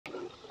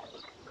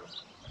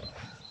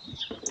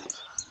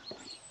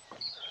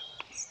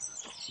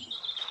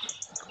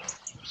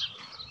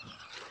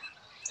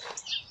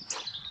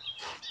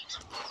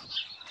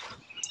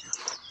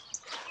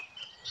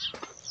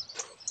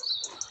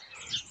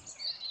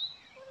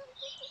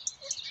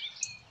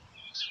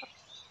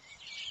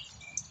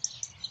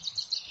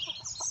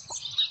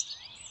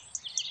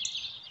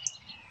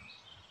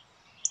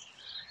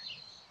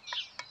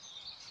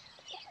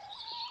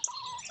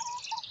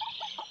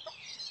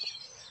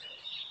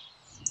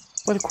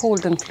Well,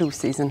 cold and flu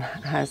season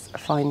has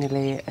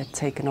finally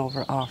taken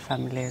over our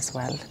family as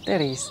well. There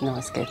is no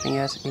escaping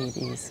it. It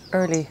is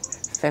early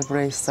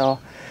February, so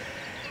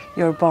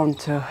you're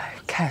bound to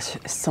catch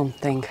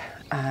something.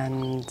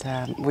 And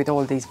with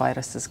all these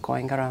viruses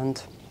going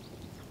around,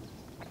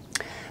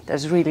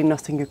 there's really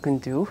nothing you can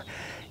do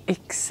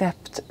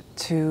except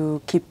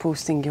to keep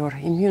boosting your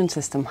immune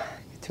system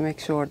to make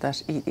sure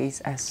that it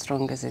is as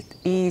strong as it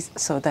is,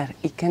 so that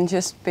it can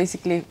just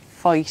basically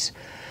fight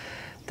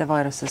the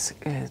viruses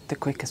the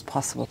quickest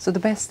possible. So the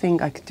best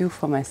thing I could do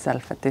for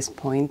myself at this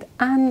point,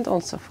 and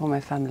also for my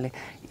family,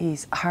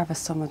 is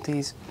harvest some of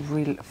these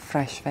real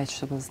fresh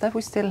vegetables that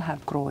we still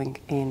have growing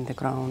in the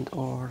ground,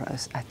 or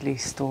at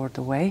least stored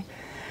away,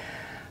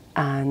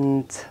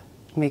 and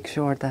make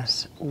sure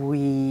that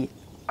we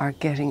are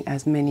getting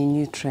as many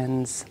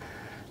nutrients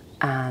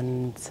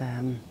and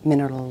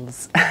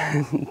minerals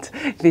and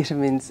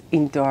vitamins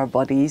into our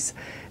bodies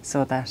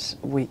so that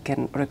we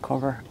can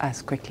recover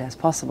as quickly as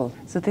possible.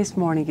 So this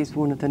morning is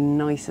one of the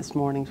nicest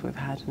mornings we've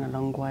had in a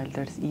long while.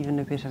 There's even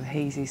a bit of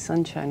hazy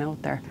sunshine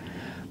out there.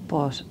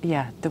 But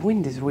yeah, the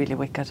wind is really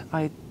wicked.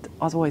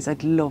 Otherwise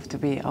I'd love to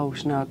be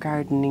out now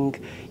gardening,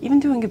 even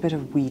doing a bit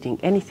of weeding,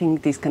 anything,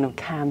 these kind of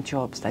calm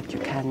jobs that you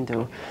can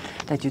do,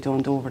 that you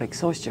don't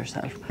overexhaust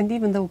yourself. And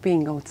even though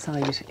being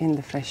outside in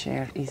the fresh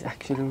air is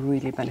actually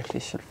really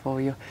beneficial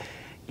for you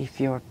if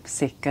you're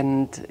sick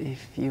and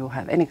if you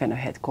have any kind of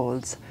head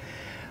colds.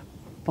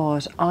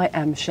 But I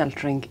am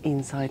sheltering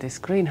inside this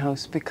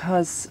greenhouse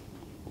because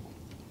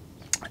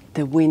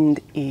the wind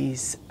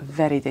is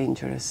very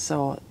dangerous.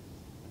 So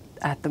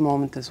at the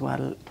moment as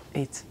well,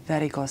 it's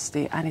very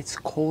gusty and it's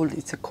cold.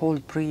 It's a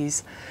cold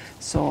breeze,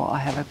 so I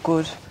have a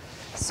good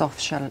soft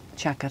shell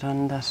jacket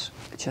on that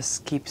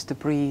just keeps the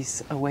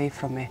breeze away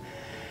from me.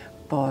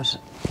 But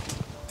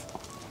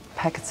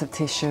packets of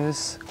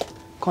tissues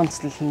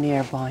constantly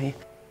nearby.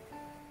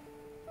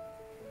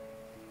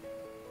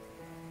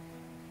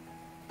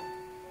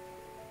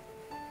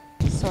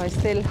 So I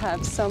still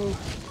have some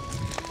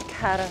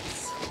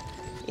carrots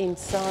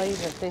inside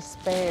of this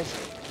bed.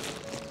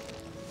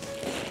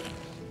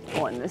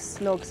 Oh, and the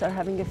slugs are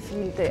having a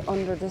field day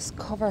under this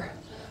cover.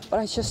 But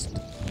I just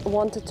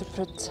wanted to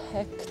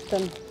protect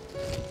them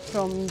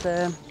from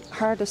the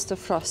hardest of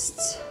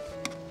frosts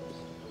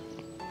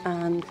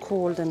and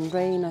cold and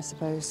rain, I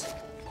suppose.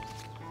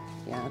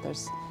 Yeah,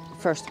 there's the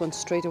first one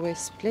straight away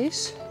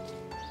split,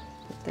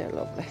 but they're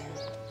lovely.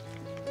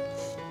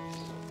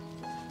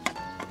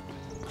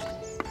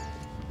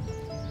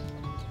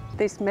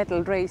 This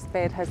metal raised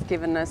bed has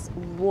given us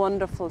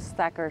wonderful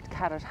staggered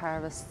carrot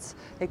harvests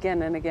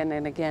again and again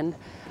and again.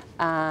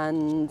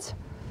 And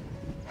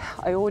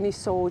I only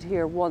sowed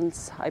here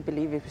once, I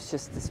believe it was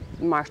just this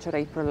March or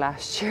April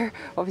last year,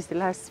 obviously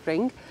last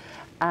spring.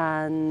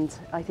 And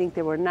I think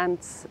they were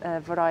Nance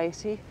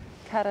variety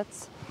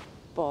carrots,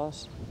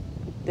 but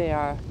they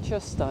are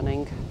just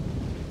stunning.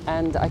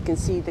 And I can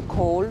see the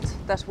cold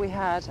that we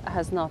had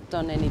has not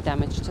done any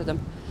damage to them.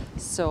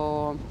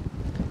 So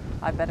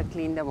I better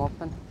clean them up.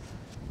 And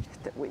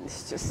the wind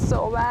is just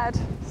so bad,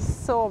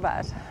 so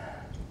bad.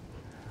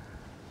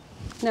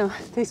 Now,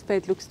 this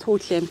bed looks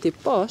totally empty,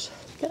 but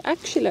there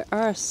actually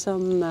are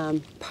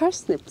some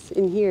parsnips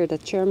in here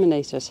that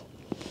germinated.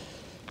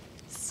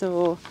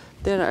 So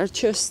there are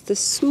just the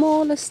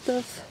smallest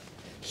of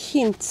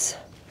hints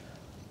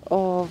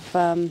of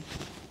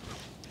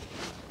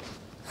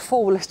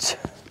foliage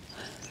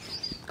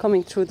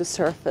coming through the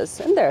surface,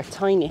 and they're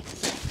tiny,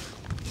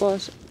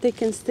 but they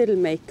can still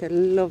make a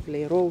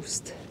lovely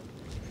roast.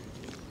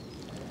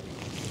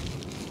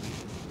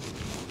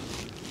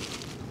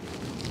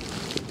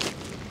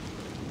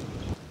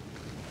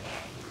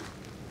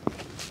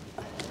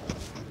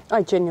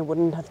 I genuinely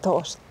wouldn't have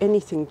thought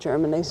anything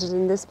germinated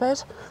in this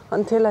bed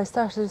until I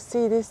started to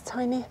see these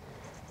tiny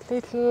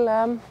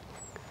little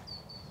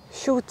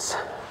shoots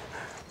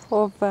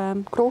of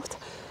growth.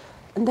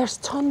 And there's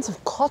tons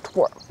of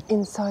cutworm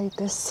inside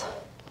this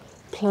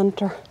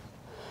planter.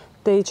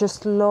 They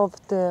just love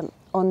the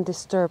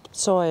undisturbed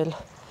soil.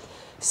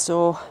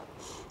 So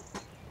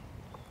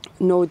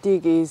no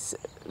dig is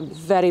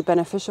very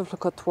beneficial for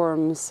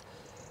cutworms.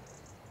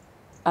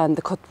 And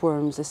the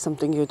cutworms is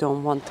something you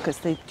don't want because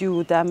they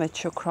do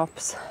damage your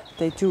crops.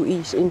 They do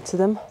eat into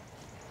them.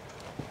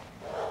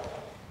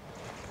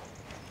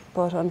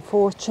 But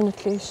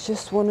unfortunately, it's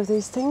just one of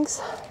these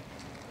things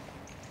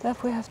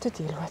that we have to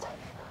deal with.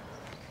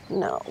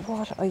 Now,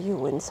 what are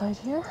you inside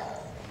here?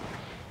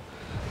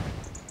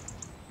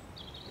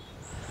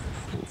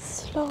 And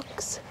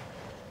slugs.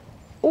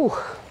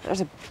 Oh, there's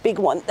a big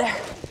one there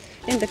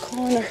in the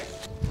corner.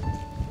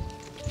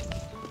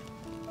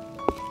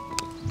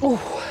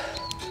 Oh.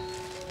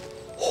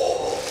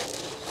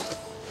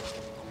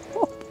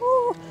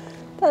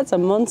 That's a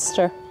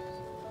monster.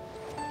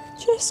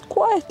 Just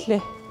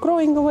quietly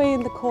growing away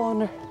in the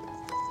corner.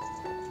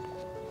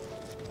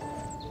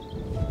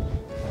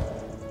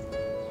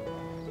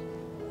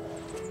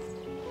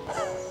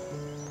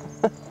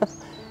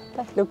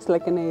 That looks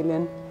like an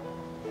alien.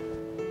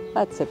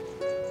 That's a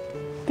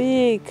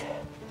big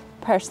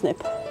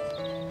parsnip.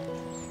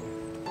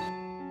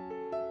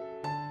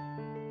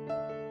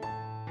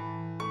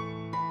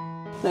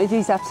 Now, it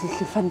is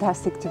absolutely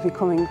fantastic to be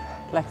coming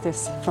like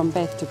this from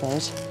bed to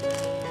bed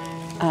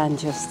and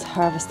just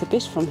harvest a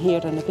bit from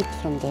here and a bit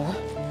from there.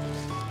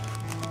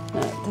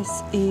 Now,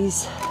 this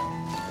is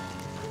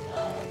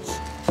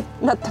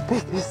not the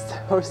biggest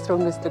or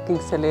strongest looking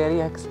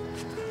celeriacs,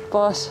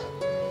 but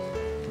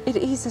it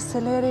is a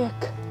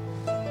celeriac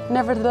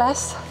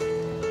nevertheless.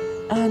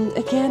 And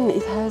again,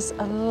 it has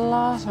a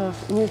lot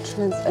of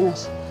nutrients in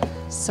it.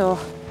 So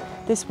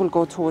this will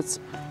go towards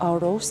our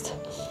roast.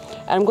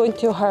 I'm going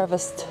to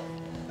harvest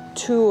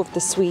 2 of the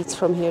sweets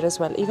from here as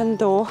well, even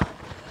though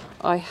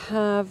I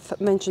have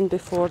mentioned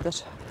before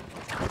that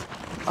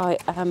I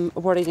am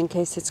worried in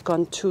case it's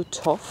gone too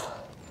tough.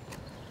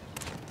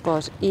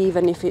 But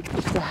even if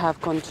they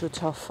have gone too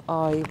tough,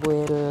 I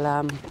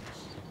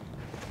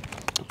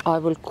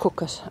will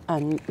cook it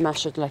and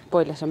mash it, like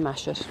boil it and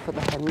mash it for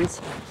the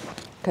hens,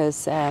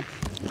 because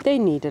they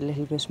need a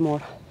little bit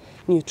more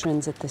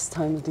nutrients at this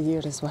time of the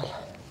year as well.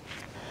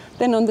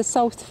 Then on the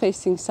south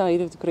facing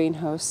side of the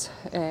greenhouse,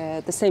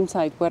 the same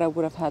side where I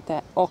would have had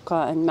the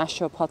oca and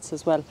masho pots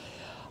as well,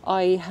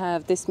 I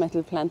have this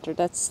metal planter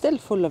that's still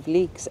full of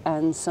leeks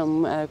and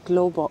some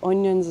globo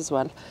onions as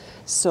well.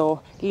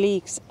 So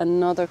leeks,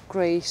 another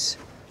great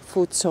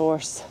food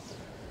source,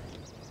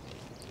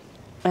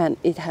 and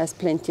it has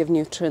plenty of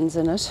nutrients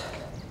in it.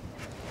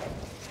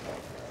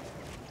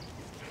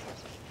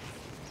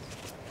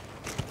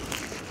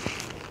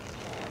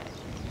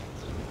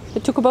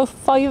 It took about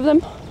 5 of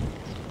them.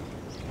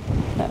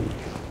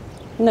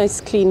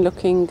 Nice clean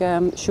looking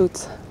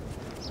shoots.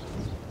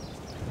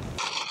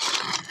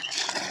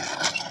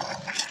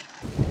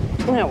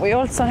 Now we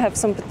also have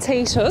some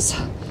potatoes.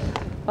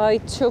 I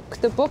took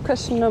the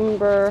bucket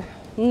number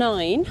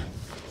 9,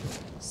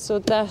 so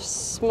that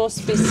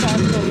must be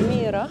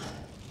Sarpomira.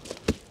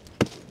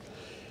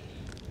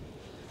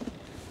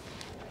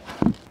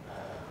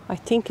 I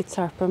think it's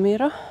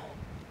Sarpomira,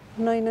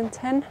 9 and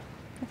 10,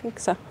 I think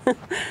so.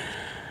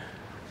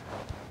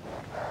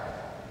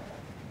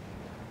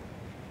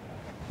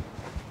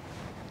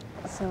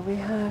 So we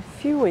have a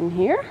few in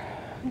here.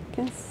 I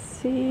can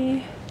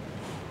see.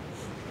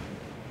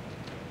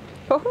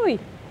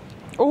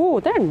 Oh,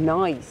 they're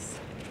nice.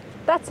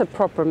 That's a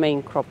proper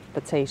main crop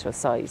potato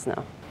size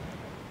now.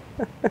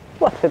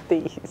 What are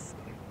these?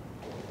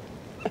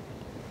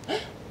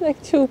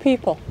 Like 2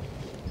 people.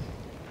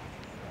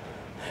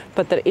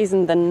 But there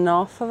isn't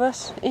enough of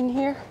it in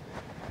here.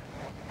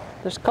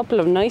 There's a couple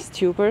of nice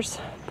tubers,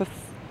 but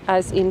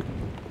as in,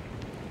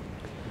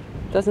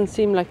 doesn't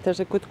seem like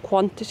there's a good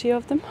quantity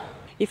of them.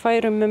 If I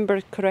remember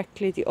it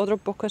correctly, the other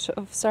bucket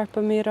of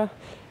Sarpomira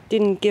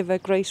didn't give a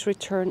great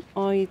return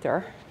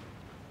either.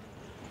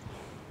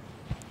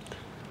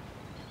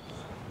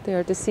 They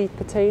are the seed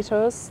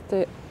potatoes,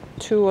 the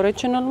 2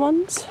 original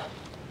ones.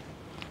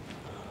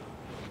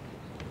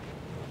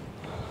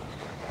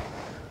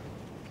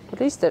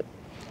 At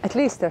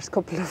least there's a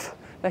couple of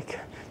like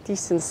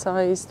decent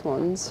sized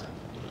ones.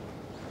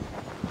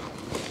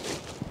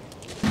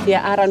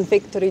 Yeah, Aran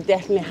Victory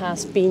definitely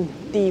has been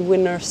the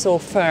winner so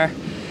far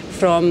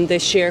from the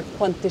sheer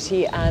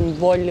quantity and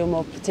volume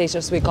of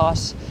potatoes we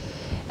got,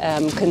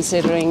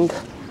 considering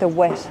the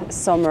wet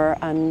summer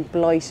and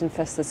blight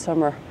infested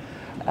summer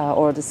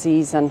or the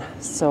season.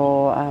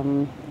 So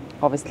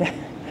obviously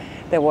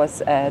there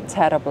was a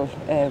terrible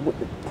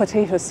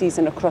potato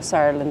season across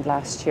Ireland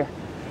last year.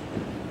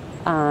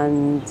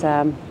 And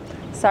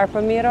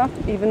Sarpomira,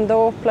 even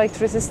though blight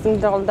resistant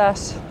and all that,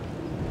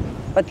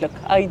 but look,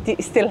 I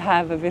still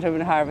have a bit of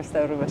a harvest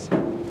out of it.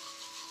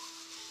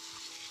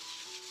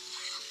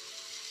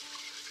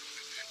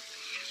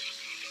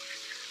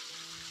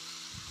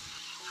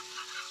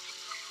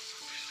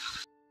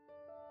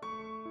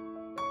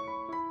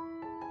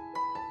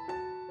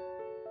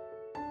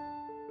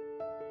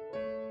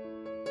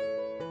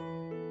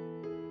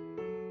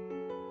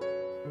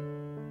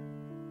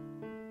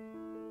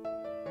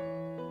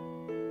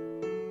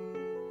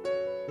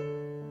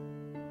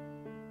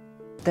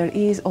 There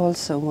is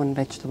also one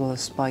vegetable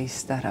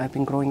spice that I've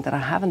been growing that I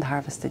haven't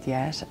harvested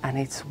yet, and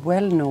it's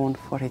well known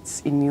for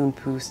its immune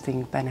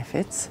boosting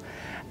benefits,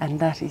 and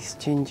that is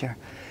ginger.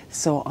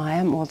 So I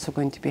am also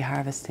going to be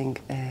harvesting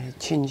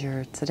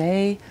ginger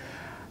today,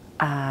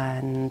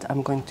 and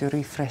I'm going to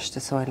refresh the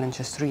soil and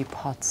just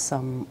repot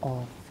some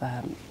of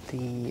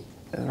the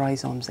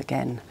rhizomes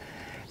again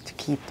to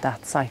keep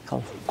that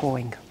cycle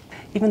going.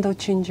 Even though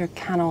ginger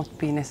cannot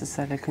be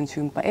necessarily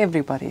consumed by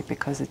everybody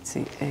because its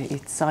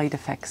side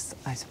effects,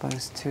 I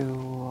suppose,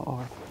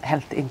 or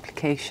health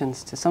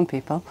implications to some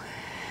people,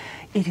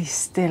 it is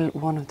still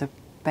one of the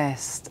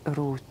best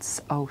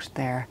roots out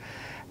there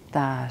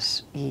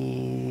that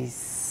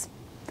is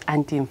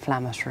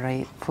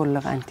anti-inflammatory, full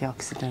of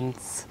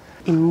antioxidants,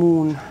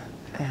 immune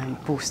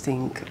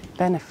boosting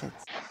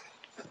benefits.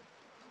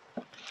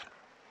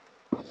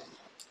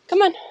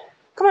 Come on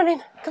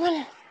in, come on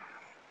in.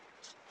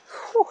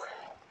 Whew.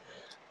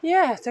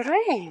 Yeah, the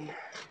rain.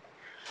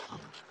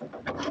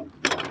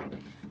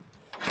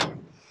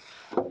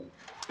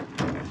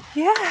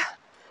 Yeah,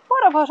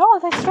 what about all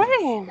this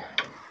rain?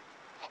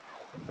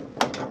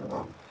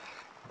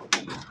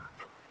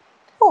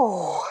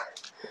 Oh,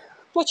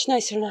 much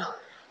nicer now.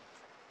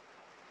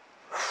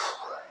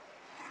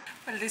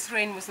 Well, this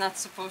rain was not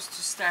supposed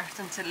to start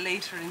until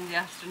later in the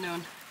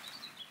afternoon.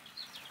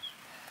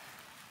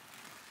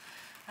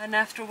 And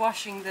after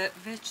washing the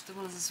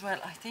vegetables as well,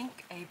 I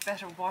think a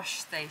better wash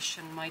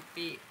station might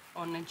be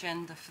on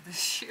agenda for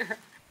this year.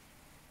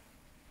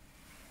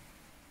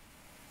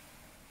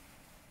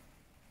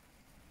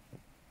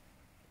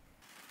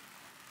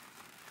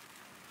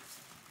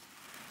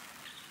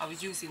 I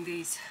was using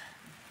these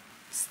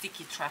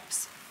sticky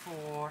traps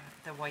for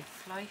the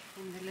whitefly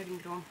in the living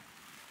room,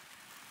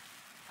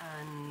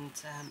 and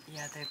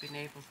yeah, they've been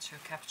able to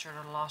capture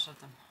a lot of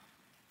them.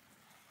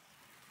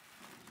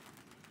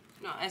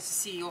 Now, as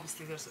you see,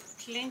 obviously there's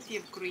plenty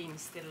of green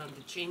still on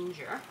the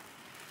ginger,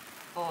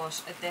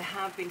 but there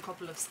have been a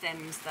couple of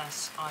stems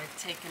that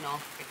I've taken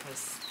off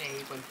because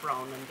they went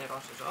brown and they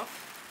rotted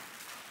off.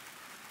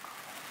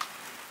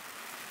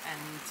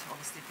 And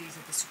obviously these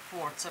are the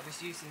supports I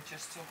was using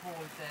just to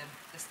hold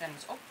the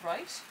stems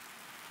upright.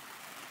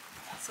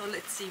 So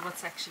let's see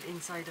what's actually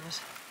inside of it.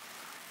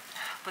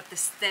 But the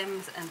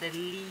stems and the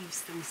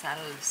leaves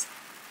themselves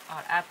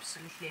are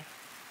absolutely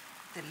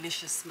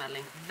delicious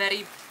smelling,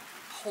 very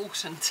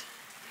potent,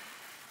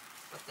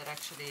 but they're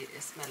actually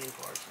smelling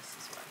gorgeous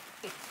as well.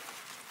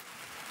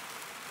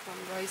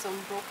 One rhizome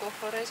broke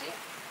off already.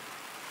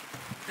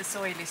 The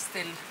soil is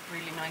still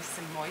really nice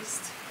and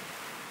moist.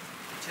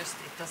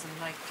 It doesn't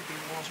like to be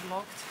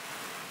waterlogged.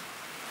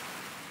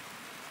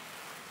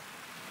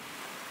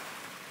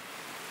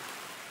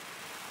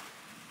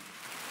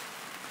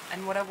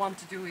 And what I want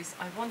to do is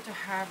I want to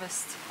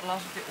harvest a lot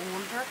of the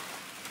older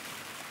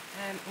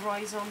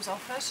rhizomes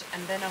off it,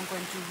 and then I'm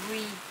going to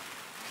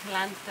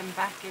replant them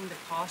back in the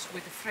pot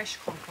with the fresh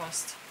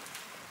compost,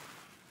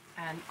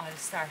 and I'll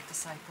start the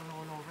cycle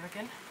all over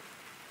again.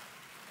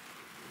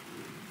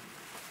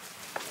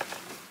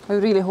 I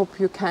really hope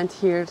you can't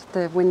hear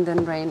the wind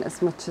and rain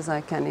as much as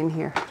I can in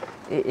here.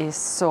 It is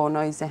so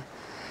noisy.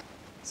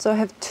 So I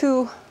have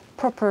two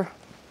proper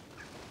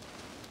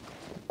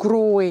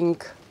growing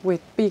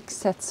with big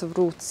sets of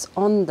roots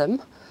on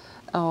them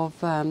of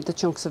the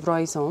chunks of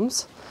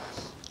rhizomes,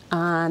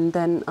 and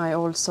then I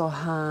also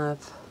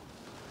have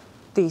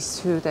these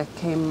two that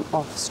came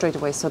off straight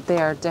away, so they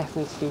are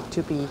definitely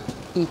to be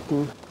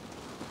eaten.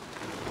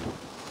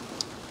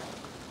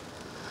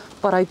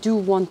 But I do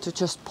want to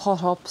just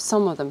pot up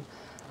some of them.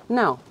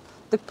 Now,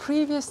 the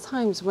previous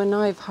times when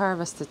I've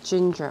harvested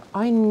ginger,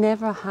 I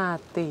never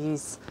had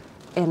these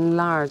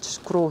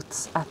enlarged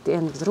growths at the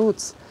end of the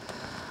roots.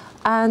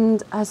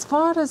 And as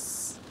far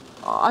as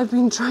I've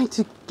been trying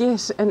to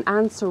get an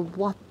answer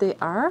what they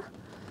are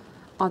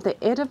they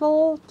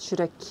edible?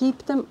 Should I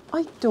keep them?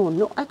 I don't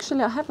know.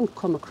 Actually, I haven't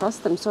come across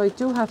them, so I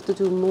do have to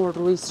do more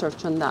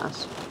research on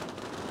that.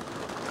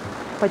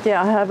 But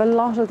yeah, I have a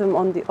lot of them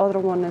on the other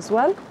one as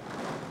well.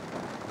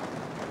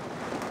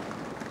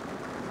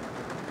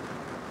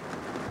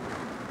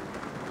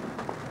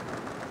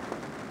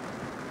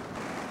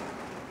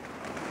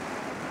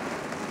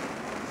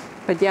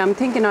 But yeah, I'm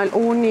thinking I'll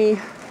only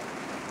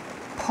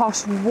pot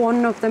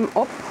one of them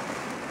up,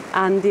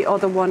 and the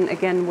other one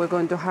again we're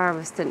going to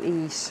harvest and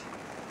eat.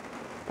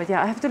 But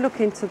yeah, I have to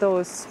look into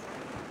those,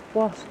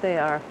 what they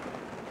are.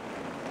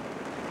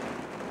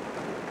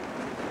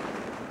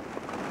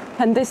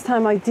 And this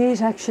time I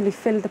did actually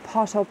fill the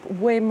pot up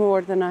way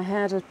more than I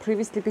had it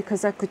previously,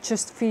 because I could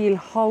just feel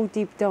how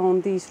deep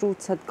down these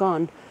roots had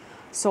gone.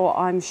 So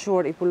I'm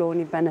sure it will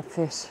only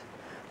benefit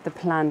the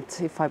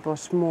plant if I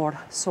put more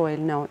soil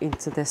now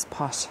into this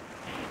pot.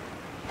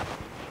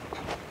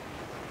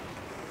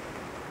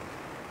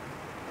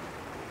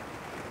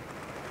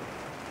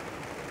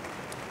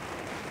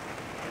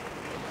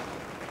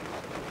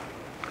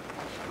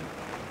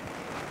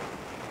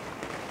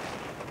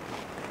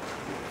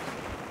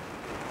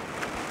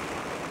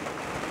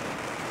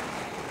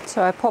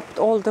 So I popped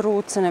all the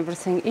roots and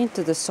everything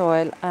into the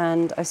soil,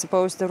 and I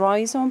suppose the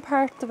rhizome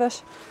part of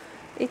it,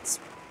 it's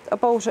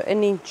about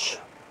an inch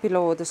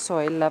below the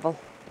soil level.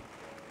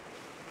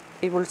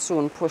 It will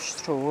soon push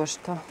through it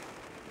though.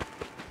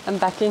 And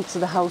back into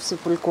the house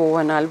it will go,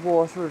 and I'll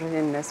water it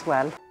in as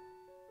well.